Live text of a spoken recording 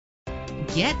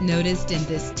Get noticed in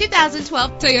this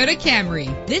 2012 Toyota Camry.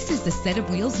 This is the set of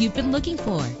wheels you've been looking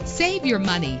for. Save your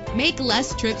money. Make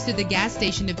less trips to the gas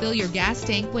station to fill your gas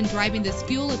tank when driving this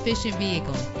fuel-efficient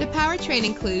vehicle. The powertrain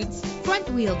includes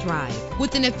front-wheel drive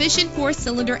with an efficient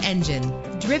 4-cylinder engine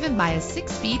driven by a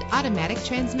 6-speed automatic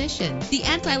transmission. The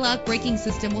anti-lock braking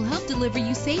system will help deliver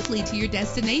you safely to your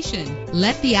destination.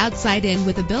 Let the outside in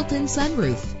with a built-in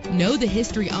sunroof. Know the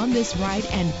history on this ride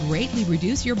and greatly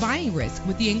reduce your buying risk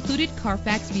with the included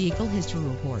Carfax Vehicle History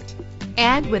Report.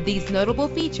 And with these notable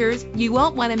features, you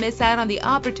won't want to miss out on the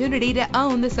opportunity to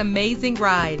own this amazing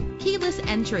ride. Keyless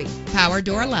entry, power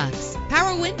door locks,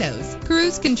 power windows,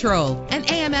 cruise control, an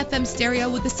AM/FM stereo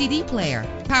with a CD player,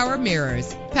 power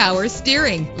mirrors, power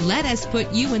steering. Let us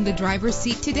put you in the driver's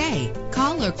seat today.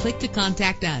 Call or click to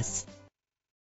contact us.